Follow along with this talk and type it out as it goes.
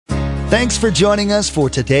Thanks for joining us for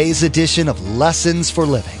today's edition of Lessons for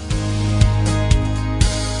Living.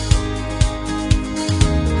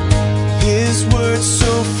 His word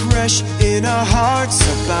so fresh in our hearts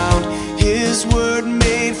abound. His word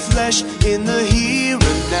made flesh in the here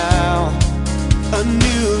and now. A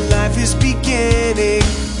new life is beginning.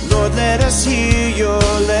 Lord, let us hear your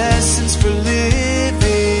lessons for living.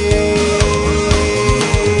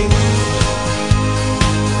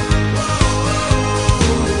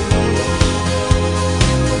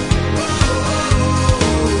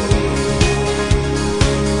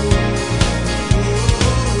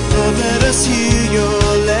 Lord, let us hear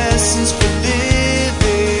your lessons for living.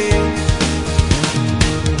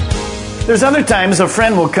 There's other times a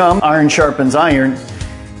friend will come, iron sharpens iron.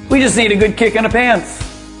 We just need a good kick in the pants.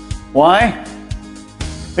 Why?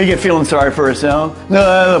 We get feeling sorry for ourselves.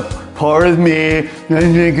 No, part of me.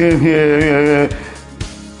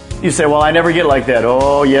 You say, well, I never get like that.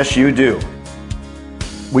 Oh, yes, you do.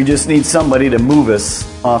 We just need somebody to move us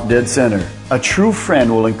off dead center. A true friend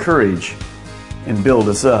will encourage and build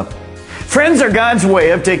us up. Friends are God's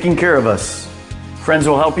way of taking care of us. Friends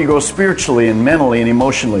will help you grow spiritually and mentally and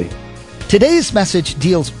emotionally. Today's message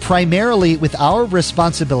deals primarily with our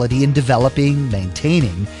responsibility in developing,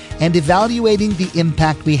 maintaining, and evaluating the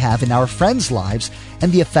impact we have in our friends' lives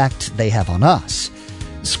and the effect they have on us.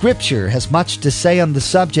 Scripture has much to say on the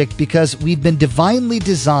subject because we've been divinely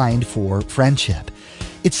designed for friendship.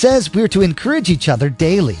 It says we're to encourage each other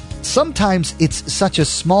daily. Sometimes it's such a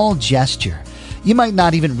small gesture. You might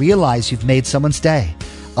not even realize you've made someone's day.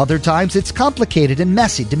 Other times it's complicated and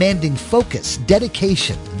messy, demanding focus,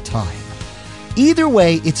 dedication, and time. Either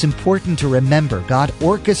way, it's important to remember God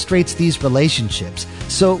orchestrates these relationships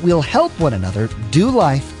so we'll help one another do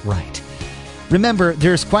life right. Remember,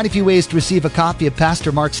 there's quite a few ways to receive a copy of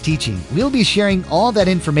Pastor Mark's teaching. We'll be sharing all that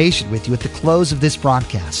information with you at the close of this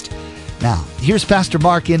broadcast. Now, here's Pastor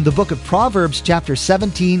Mark in the book of Proverbs, chapter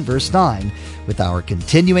 17, verse 9, with our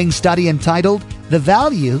continuing study entitled, The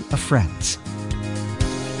Value of Friends.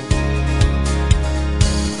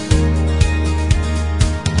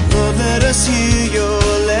 Lord, let us hear your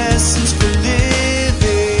lessons for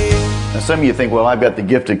living. Now, some of you think, well, I've got the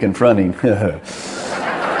gift of confronting.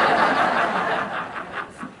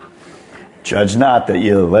 Judge not that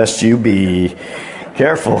you, lest you be.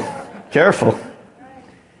 Careful, careful.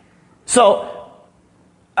 So,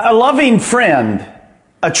 a loving friend,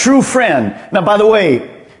 a true friend. Now, by the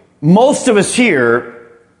way, most of us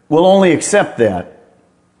here will only accept that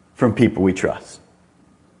from people we trust.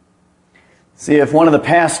 See, if one of the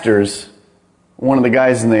pastors, one of the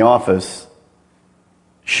guys in the office,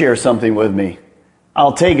 share something with me,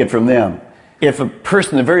 I'll take it from them. If a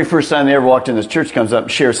person, the very first time they ever walked in this church, comes up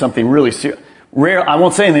and shares something really rare, I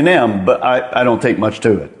won't say anything to them, but I don't take much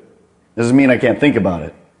to it. Doesn't mean I can't think about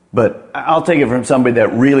it. But I'll take it from somebody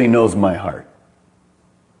that really knows my heart.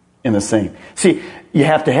 In the same. See, you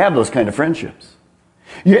have to have those kind of friendships.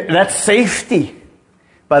 That's safety.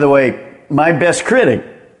 By the way, my best critic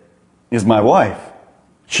is my wife.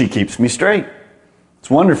 She keeps me straight. It's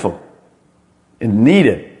wonderful. And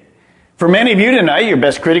needed. For many of you tonight, your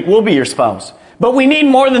best critic will be your spouse. But we need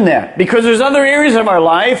more than that. Because there's other areas of our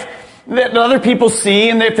life that other people see,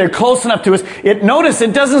 and if they're close enough to us, notice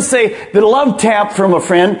it doesn't say the love tap from a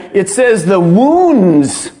friend, it says the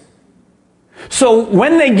wounds. So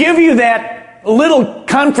when they give you that little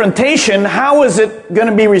confrontation, how is it going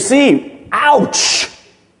to be received? Ouch!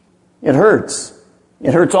 It hurts.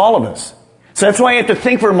 It hurts all of us. So that's why you have to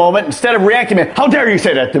think for a moment, instead of reacting, how dare you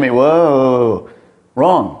say that to me? Whoa,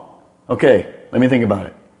 wrong. Okay, let me think about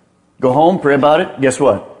it. Go home, pray about it. Guess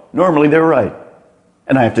what? Normally they're right.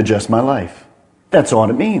 And I have to adjust my life. That's all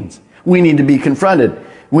it means. We need to be confronted.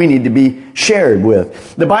 We need to be shared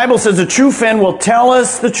with. The Bible says a true friend will tell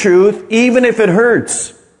us the truth even if it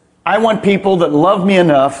hurts. I want people that love me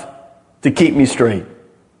enough to keep me straight.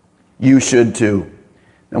 You should too.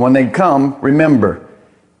 And when they come, remember,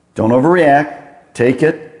 don't overreact, take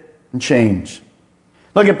it, and change.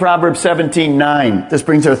 Look at Proverbs 17:9. This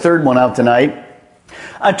brings our third one out tonight.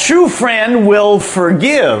 A true friend will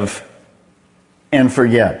forgive and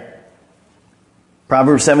forget.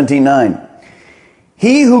 Proverbs 17:9.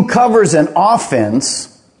 He who covers an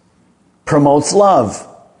offense promotes love,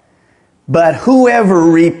 but whoever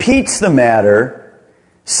repeats the matter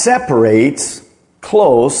separates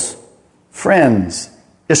close friends.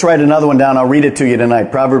 Just write another one down. I'll read it to you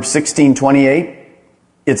tonight. Proverbs 16:28.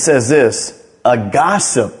 It says this, a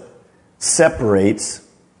gossip separates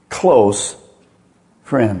close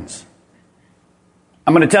friends.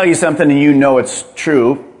 I'm going to tell you something and you know it's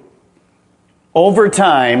true. Over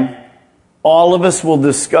time, all of us will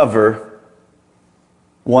discover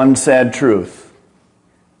one sad truth.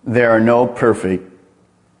 There are no perfect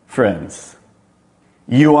friends.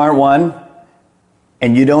 You aren't one,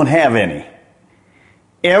 and you don't have any.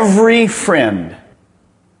 Every friend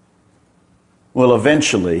will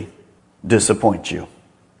eventually disappoint you.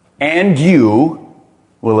 And you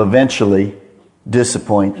will eventually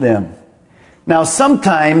disappoint them. Now,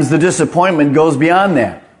 sometimes the disappointment goes beyond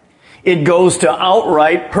that. It goes to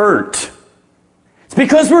outright hurt. It's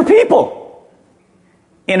because we're people.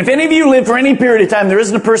 And if any of you live for any period of time, there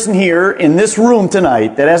isn't a person here in this room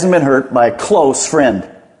tonight that hasn't been hurt by a close friend.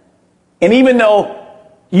 And even though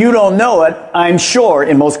you don't know it, I'm sure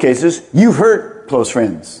in most cases, you've hurt close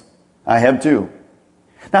friends. I have too.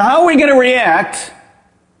 Now, how are we going to react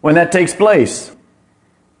when that takes place?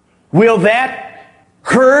 Will that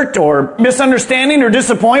hurt or misunderstanding or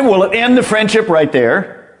disappoint, will it end the friendship right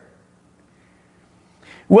there?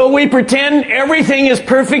 Will we pretend everything is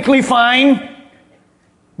perfectly fine,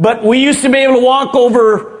 but we used to be able to walk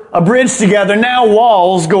over a bridge together, now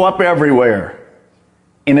walls go up everywhere?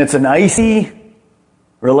 And it's an icy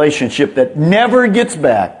relationship that never gets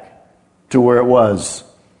back to where it was.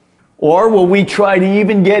 Or will we try to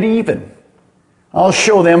even get even? I'll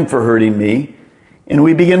show them for hurting me. And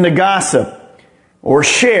we begin to gossip or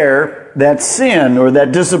share that sin or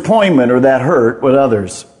that disappointment or that hurt with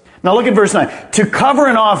others. Now look at verse 9. To cover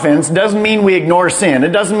an offense doesn't mean we ignore sin. It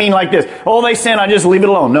doesn't mean like this, oh, they sin, I just leave it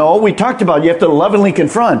alone. No, we talked about you have to lovingly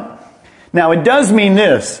confront. Now it does mean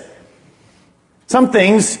this. Some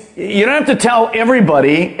things, you don't have to tell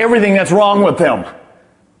everybody everything that's wrong with them.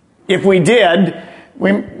 If we did,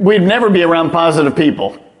 we'd never be around positive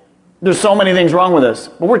people. There's so many things wrong with us.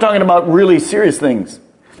 But we're talking about really serious things.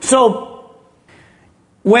 So,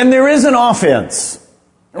 when there is an offense,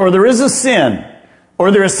 or there is a sin, or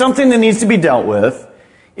there is something that needs to be dealt with,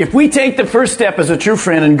 if we take the first step as a true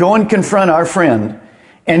friend and go and confront our friend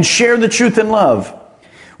and share the truth in love,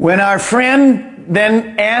 when our friend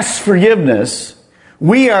then asks forgiveness,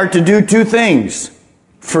 we are to do two things: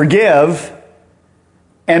 forgive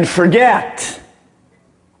and forget.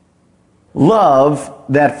 Love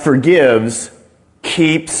that forgives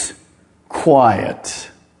keeps quiet.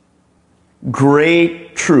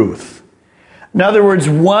 Great truth. In other words,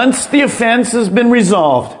 once the offense has been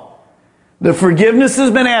resolved, the forgiveness has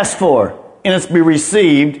been asked for, and it's been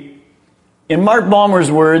received, in Mark Balmer's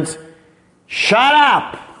words, shut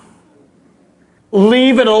up.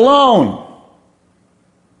 Leave it alone.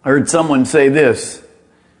 I heard someone say this: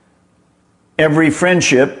 every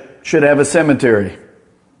friendship should have a cemetery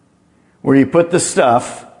where you put the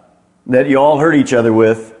stuff that you all hurt each other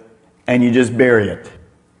with and you just bury it.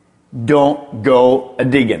 Don't go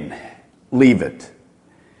a-digging. Leave it.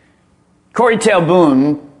 Corrie ten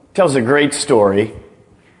Boom tells a great story.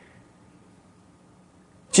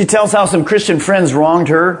 She tells how some Christian friends wronged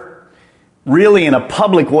her, really in a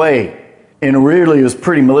public way, and really was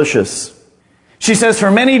pretty malicious. She says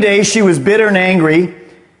for many days she was bitter and angry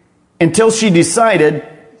until she decided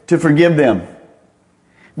to forgive them.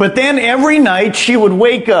 But then every night she would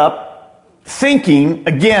wake up thinking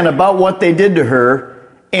again about what they did to her,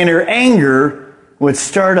 and her anger would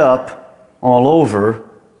start up all over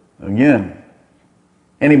again.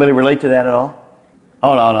 Anybody relate to that at all?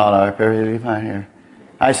 Oh, no, perfectly fine here.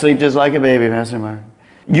 I sleep just like a baby, Pastor Mark.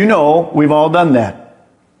 You know, we've all done that.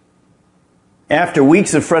 After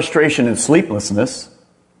weeks of frustration and sleeplessness,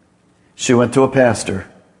 she went to a pastor.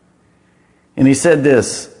 And he said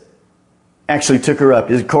this, actually took her up.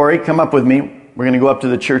 He said, Corrie, come up with me. We're going to go up to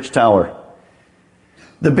the church tower.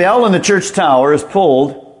 The bell in the church tower is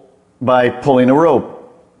pulled by pulling a rope.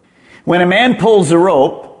 When a man pulls the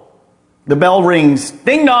rope, the bell rings,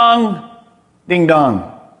 ding dong, ding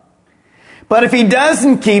dong. But if he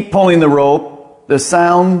doesn't keep pulling the rope, the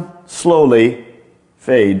sound slowly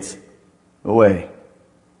fades away.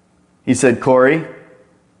 He said, Corrie,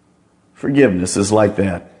 forgiveness is like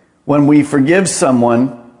that. When we forgive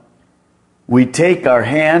someone, we take our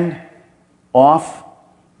hand off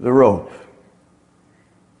the rope,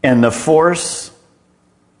 and the force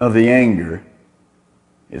of the anger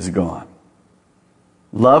is gone.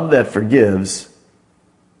 Love that forgives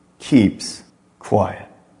keeps quiet.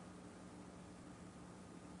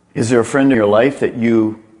 Is there a friend in your life that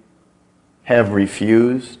you have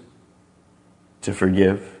refused to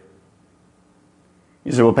forgive?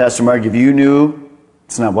 You say, well, Pastor Mark, if you knew,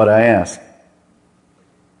 it's not what I asked.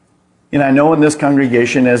 And I know in this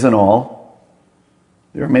congregation, as in all,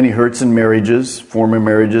 there are many hurts in marriages, former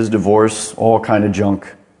marriages, divorce, all kind of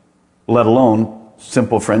junk, let alone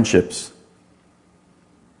simple friendships.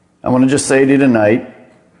 I want to just say to you tonight,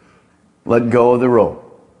 let go of the rope.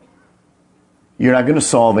 You're not going to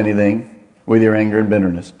solve anything with your anger and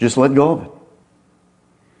bitterness. Just let go of it.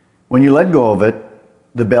 When you let go of it,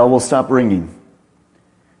 the bell will stop ringing.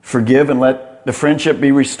 Forgive and let the friendship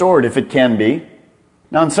be restored if it can be.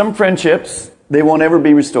 Now, in some friendships, they won't ever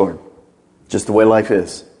be restored. Just the way life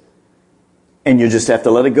is. And you just have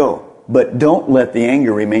to let it go. But don't let the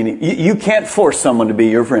anger remain. You can't force someone to be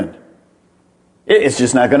your friend. It's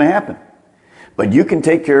just not going to happen. But you can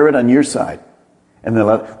take care of it on your side. And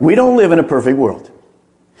then we don't live in a perfect world.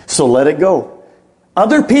 So let it go.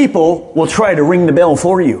 Other people will try to ring the bell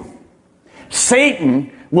for you.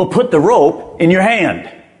 Satan will put the rope in your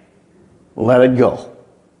hand. Let it go.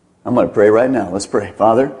 I'm going to pray right now. Let's pray.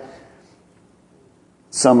 Father,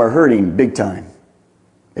 some are hurting big time.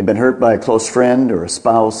 They've been hurt by a close friend or a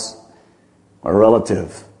spouse or a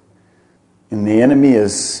relative. And the enemy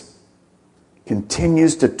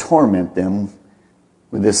continues to torment them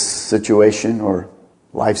with this situation or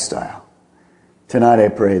lifestyle. Tonight I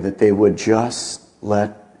pray that they would just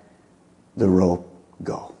let the rope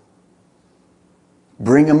go.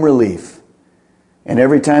 Bring them relief. And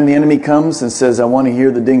every time the enemy comes and says, I want to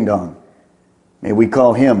hear the ding-dong, may we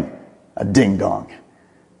call him a ding-dong.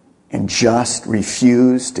 And just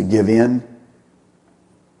refuse to give in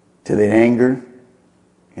to the anger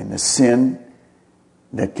and the sin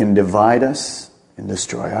that can divide us and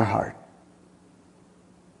destroy our heart.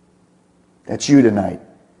 That's you tonight.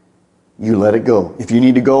 You let it go. If you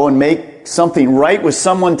need to go and make something right with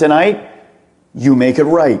someone tonight, you make it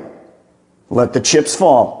right. Let the chips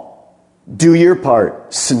fall. Do your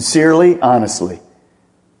part sincerely, honestly,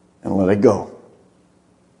 and let it go.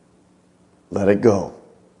 Let it go.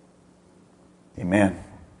 Amen.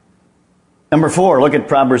 Number 4, look at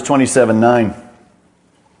Proverbs 27:9.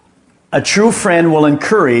 A true friend will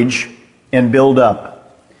encourage and build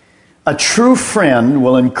up. A true friend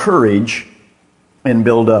will encourage and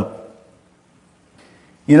build up.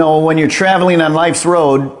 You know, when you're traveling on life's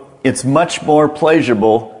road, it's much more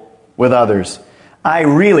pleasurable with others. I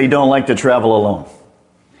really don't like to travel alone.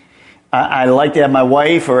 I like to have my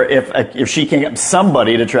wife, or if she can get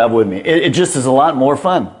somebody to travel with me. It just is a lot more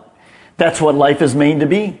fun. That's what life is made to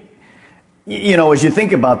be. You know, as you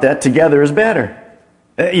think about that, together is better.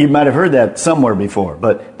 You might have heard that somewhere before,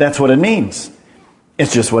 but that's what it means.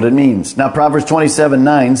 It's just what it means. Now, Proverbs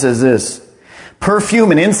 27:9 says this: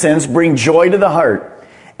 perfume and incense bring joy to the heart,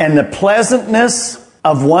 and the pleasantness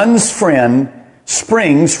of one's friend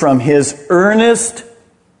springs from his earnest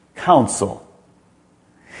counsel.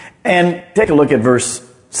 And take a look at verse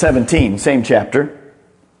 17, same chapter.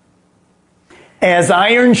 As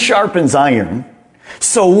iron sharpens iron,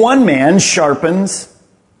 so one man sharpens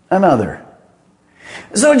another.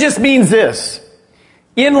 So it just means this.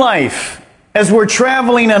 In life, as we're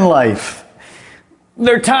traveling in life,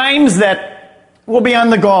 there are times that we'll be on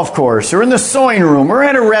the golf course, or in the sewing room, or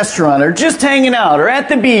at a restaurant, or just hanging out, or at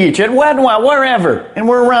the beach, at wherever, and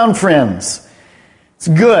we're around friends. It's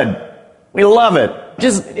good. We love it.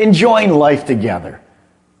 Just enjoying life together.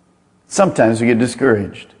 Sometimes we get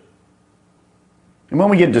discouraged. And when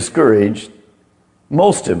we get discouraged,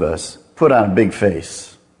 most of us put on a big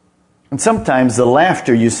face. And sometimes the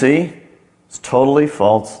laughter you see is totally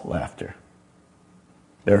false laughter.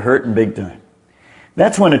 They're hurting big time.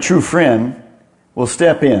 That's when a true friend will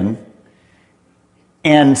step in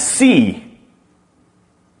and see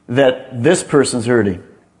that this person's hurting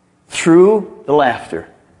through the laughter.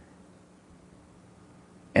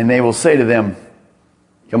 And they will say to them,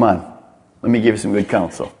 come on, let me give you some good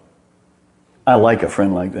counsel. I like a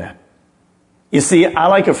friend like that. You see, I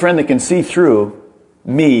like a friend that can see through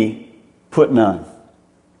me putting on.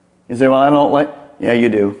 You say, well, I don't like... Yeah, you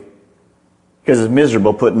do. Because it's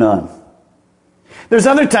miserable putting on. There's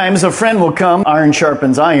other times a friend will come, iron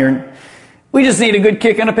sharpens iron. We just need a good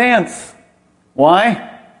kick in the pants.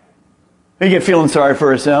 Why? We get feeling sorry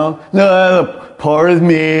for ourselves. No, part of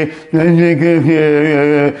me.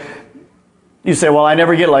 You say, well, I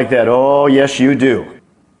never get like that. Oh, yes, you do.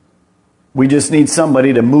 We just need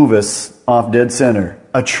somebody to move us off dead center.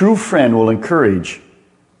 A true friend will encourage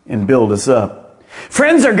and build us up.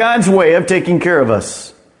 Friends are God's way of taking care of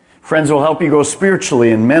us. Friends will help you grow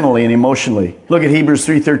spiritually and mentally and emotionally. Look at Hebrews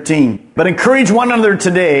 3:13. But encourage one another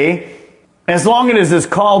today, as long as it is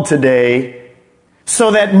called today,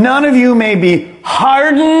 so that none of you may be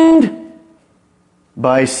hardened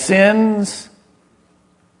by sin's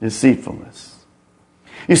deceitfulness.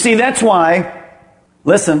 You see, that's why,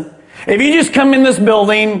 listen, if you just come in this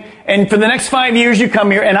building and for the next 5 years you come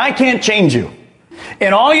here and I can't change you,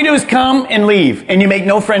 and all you do is come and leave and you make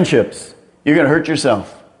no friendships, you're going to hurt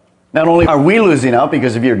yourself. Not only are we losing out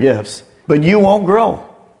because of your gifts, but you won't grow.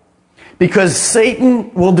 Because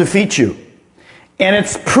Satan will defeat you. And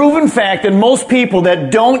it's proven fact that most people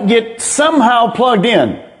that don't get somehow plugged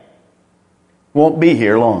in won't be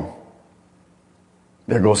here long.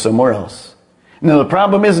 They'll go somewhere else. Now, the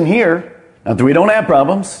problem isn't here. Not that we don't have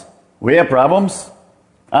problems. We have problems.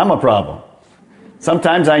 I'm a problem.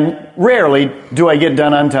 Sometimes rarely do I get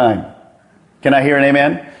done on time. Can I hear an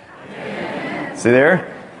amen? Amen. See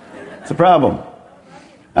there? It's a problem.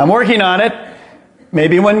 I'm working on it.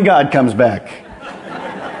 Maybe when God comes back.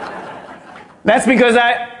 That's because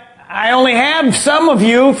I only have some of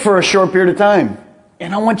you for a short period of time.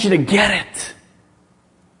 And I want you to get it.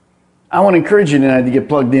 I want to encourage you tonight to get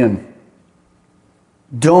plugged in.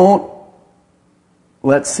 Don't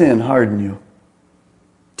let sin harden you.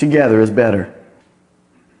 Together is better.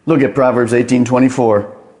 Look at Proverbs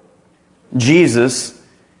 18:24. Jesus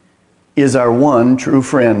is our one true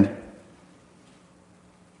friend.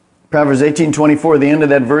 Proverbs 18:24, the end of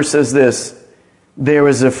that verse says this: there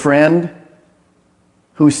is a friend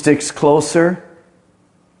who sticks closer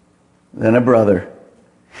than a brother.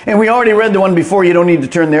 And we already read the one before. You don't need to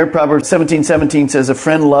turn there. Proverbs 17:17 says, a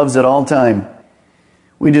friend loves at all time.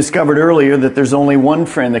 We discovered earlier that there's only one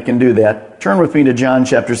friend that can do that. Turn with me to John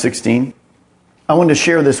chapter 16. I wanted to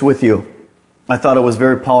share this with you. I thought it was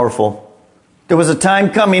very powerful. There was a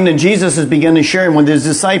time coming and Jesus is beginning to share with his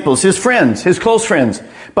disciples, his friends, his close friends.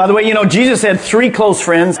 By the way, you know, Jesus had 3 close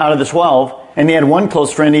friends out of the 12, and he had one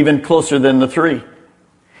close friend even closer than the 3.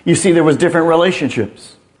 You see, there was different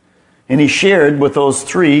relationships. And he shared with those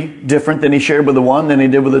 3 different than he shared with the 1 than he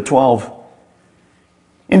did with the 12.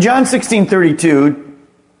 In John 16:32,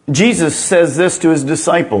 Jesus says this to his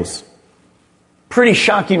disciples. Pretty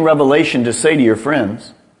shocking revelation to say to your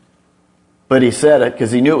friends. But he said it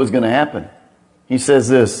because he knew it was going to happen. He says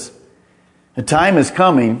this: a time is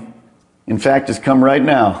coming, in fact, has come right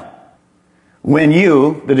now, when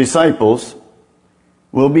you, the disciples,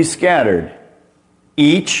 will be scattered,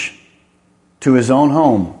 each to his own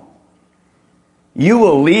home. You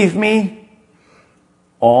will leave me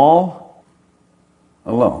all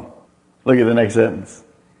alone. Look at the next sentence.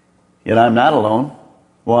 Yet I'm not alone.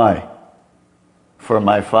 Why? For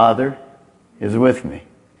my Father is with me.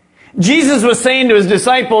 Jesus was saying to his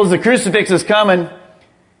disciples, the crucifix is coming,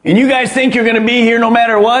 and you guys think you're going to be here no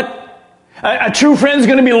matter what? A true friend's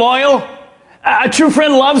going to be loyal? A true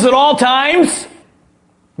friend loves at all times?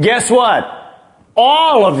 Guess what?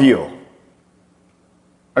 All of you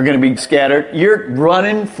are going to be scattered. You're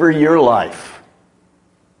running for your life.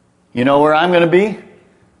 You know where I'm going to be?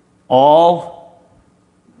 All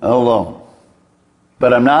alone.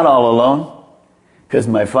 But I'm not all alone, because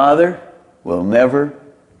my Father will never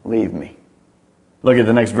leave me. Look at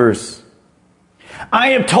the next verse.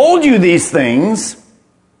 I have told you these things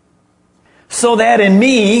so that in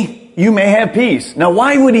me you may have peace. Now,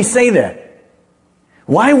 why would he say that?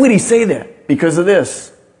 Why would he say that? Because of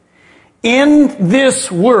this. In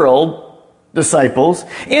this world, disciples,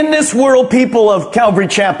 in this world, people of Calvary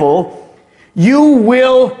Chapel, you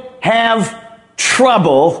will have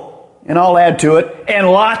trouble, and I'll add to it, and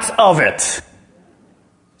lots of it.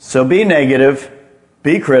 So be negative,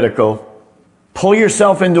 be critical, pull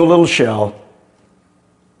yourself into a little shell,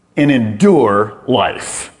 and endure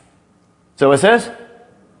life. So it says?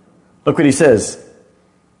 Look what he says.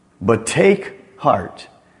 But take heart,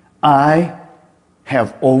 I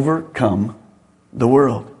have overcome the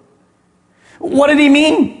world. What did he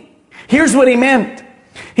mean? Here's what he meant.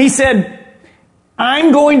 He said,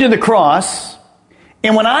 I'm going to the cross,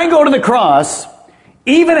 and when I go to the cross,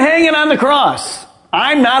 even hanging on the cross,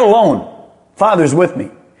 I'm not alone. Father's with me.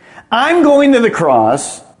 I'm going to the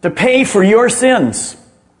cross to pay for your sins.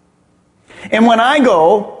 And when I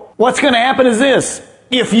go, what's going to happen is this.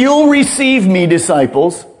 If you'll receive me,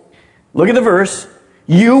 disciples, look at the verse,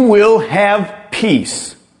 you will have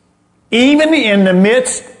peace, even in the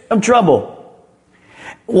midst of trouble.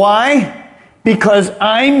 Why? Because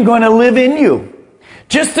I'm going to live in you.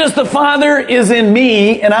 Just as the Father is in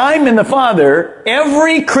me and I'm in the Father,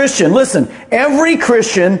 every Christian, listen, every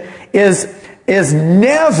Christian is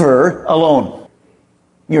never alone.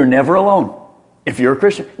 You're never alone. If you're a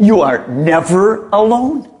Christian, you are never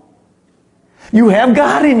alone. You have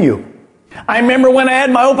God in you. I remember when I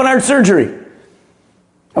had my open heart surgery.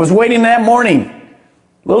 I was waiting that morning.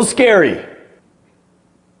 A little scary.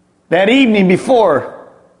 That evening before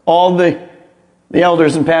all the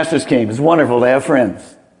elders and pastors came. It's wonderful to have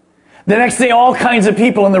friends. The next day, all kinds of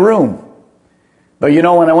people in the room. But you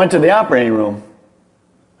know, when I went to the operating room,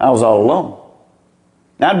 I was all alone.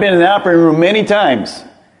 I've been in the operating room many times.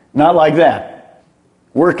 Not like that.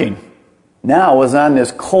 Working. Now I was on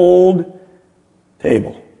this cold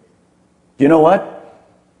table. You know what?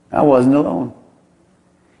 I wasn't alone.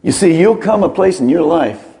 You see, you'll come a place in your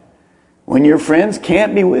life when your friends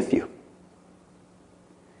can't be with you.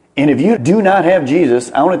 And if you do not have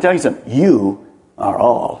Jesus, I want to tell you something. You are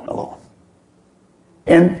all alone.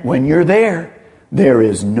 And when you're there, there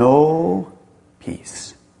is no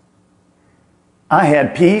peace. I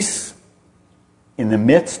had peace in the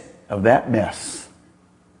midst of that mess.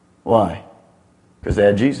 Why? Because I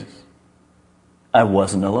had Jesus. I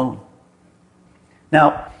wasn't alone.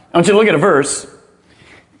 Now, I want you to look at a verse.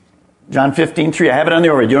 John 15:3. I have it on the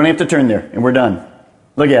overhead. You don't have to turn there, and we're done.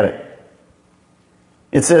 Look at it.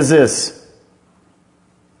 It says this: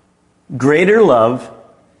 greater love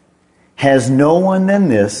has no one than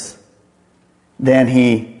this, than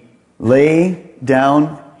he lay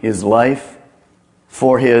down his life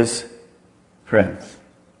for his friends.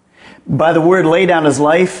 By the word lay down his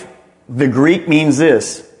life, the Greek means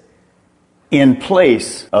this: in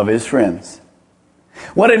place of his friends.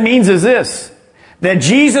 What it means is this: that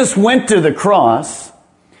Jesus went to the cross,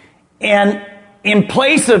 and in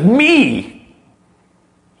place of me,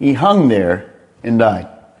 he hung there and died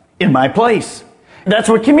in my place. That's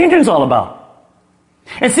what communion's all about.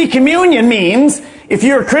 And see, communion means, if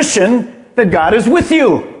you're a Christian, that God is with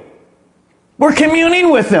you. We're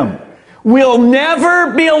communing with Him. We'll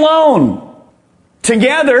never be alone.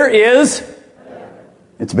 Together it's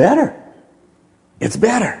better. It's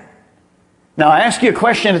better. Now, I ask you a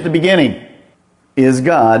question at the beginning. Is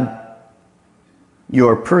God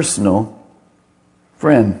your personal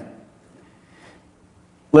friend?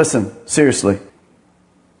 Listen, seriously.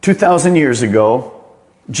 2,000 years ago,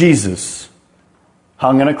 Jesus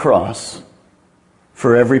hung on a cross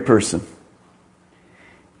for every person.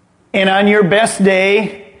 And on your best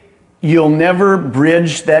day, you'll never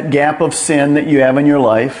bridge that gap of sin that you have in your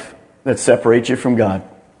life that separates you from God.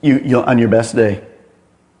 You'll on your best day.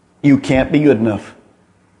 You can't be good enough.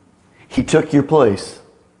 He took your place.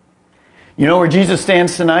 You know where Jesus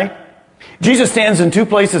stands tonight? Jesus stands in two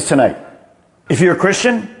places tonight. If you're a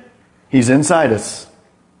Christian, He's inside us.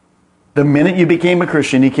 The minute you became a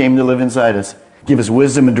Christian, He came to live inside us. Give us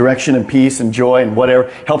wisdom and direction and peace and joy and whatever.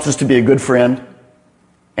 Helps us to be a good friend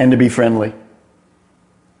and to be friendly.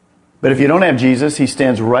 But if you don't have Jesus, He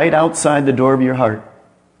stands right outside the door of your heart.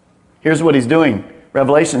 Here's what He's doing.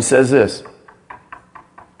 Revelation says this.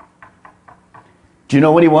 Do you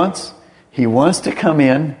know what He wants? He wants to come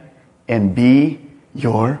in and be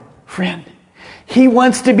your friend. He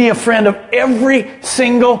wants to be a friend of every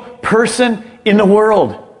single person in the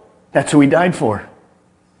world. That's who He died for.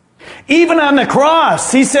 Even on the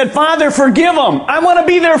cross, He said, Father, forgive them. I want to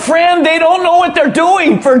be their friend. They don't know what they're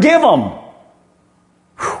doing. Forgive them.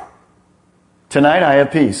 Whew. Tonight I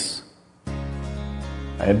have peace.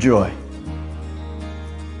 I have joy.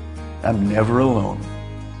 I'm never alone.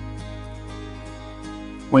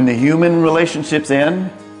 When the human relationships end,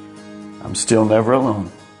 I'm still never alone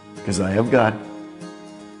because I have God.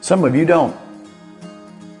 Some of you don't.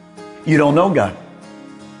 You don't know God.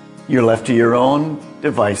 You're left to your own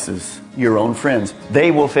devices, your own friends. They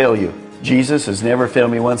will fail you. Jesus has never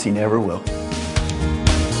failed me once. He never will.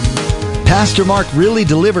 Pastor Mark really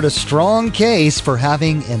delivered a strong case for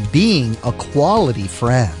having and being a quality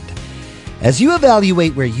friend. As you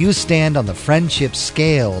evaluate where you stand on the friendship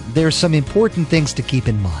scale, there's some important things to keep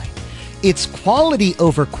in mind. It's quality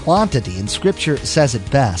over quantity, and Scripture says it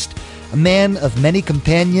best. A man of many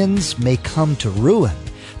companions may come to ruin,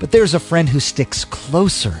 but there's a friend who sticks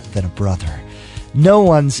closer than a brother. No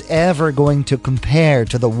one's ever going to compare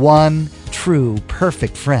to the one true,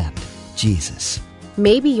 perfect friend, Jesus.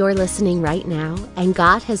 Maybe you're listening right now, and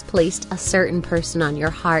God has placed a certain person on your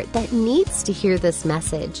heart that needs to hear this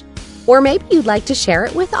message. Or maybe you'd like to share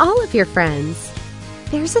it with all of your friends.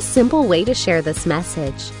 There's a simple way to share this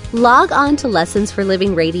message. Log on to Lessons for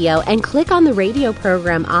Living Radio and click on the radio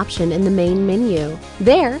program option in the main menu.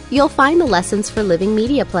 There, you'll find the Lessons for Living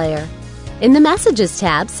media player. In the Messages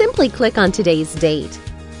tab, simply click on today's date.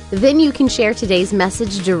 Then you can share today's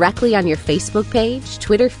message directly on your Facebook page,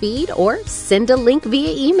 Twitter feed, or send a link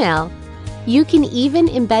via email. You can even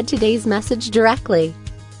embed today's message directly.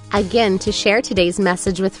 Again, to share today's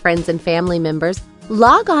message with friends and family members,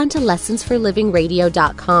 log on to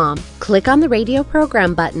lessonsforlivingradio.com. Click on the radio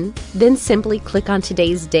program button, then simply click on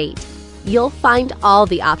today's date. You'll find all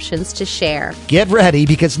the options to share. Get ready,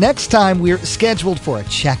 because next time we're scheduled for a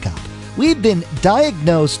checkup. We've been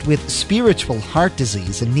diagnosed with spiritual heart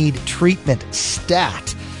disease and need treatment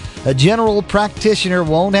stat. A general practitioner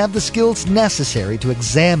won't have the skills necessary to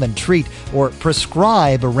examine, treat, or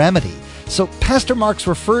prescribe a remedy. So Pastor Mark's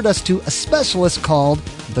referred us to a specialist called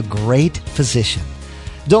the Great Physician.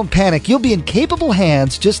 Don't panic. You'll be in capable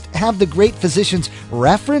hands. Just have the great physician's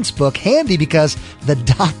reference book handy because the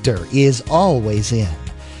doctor is always in.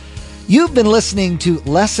 You've been listening to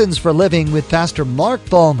Lessons for Living with Pastor Mark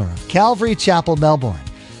Bulmer of Calvary Chapel, Melbourne.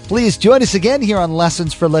 Please join us again here on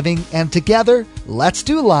Lessons for Living, and together, let's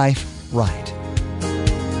do life right.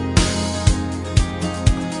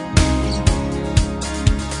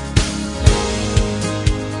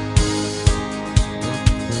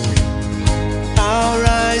 Our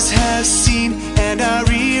eyes have seen and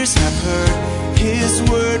our ears have heard His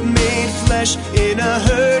word made flesh in a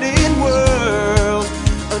hurting world.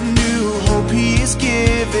 A new hope He is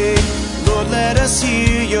giving, Lord, let us hear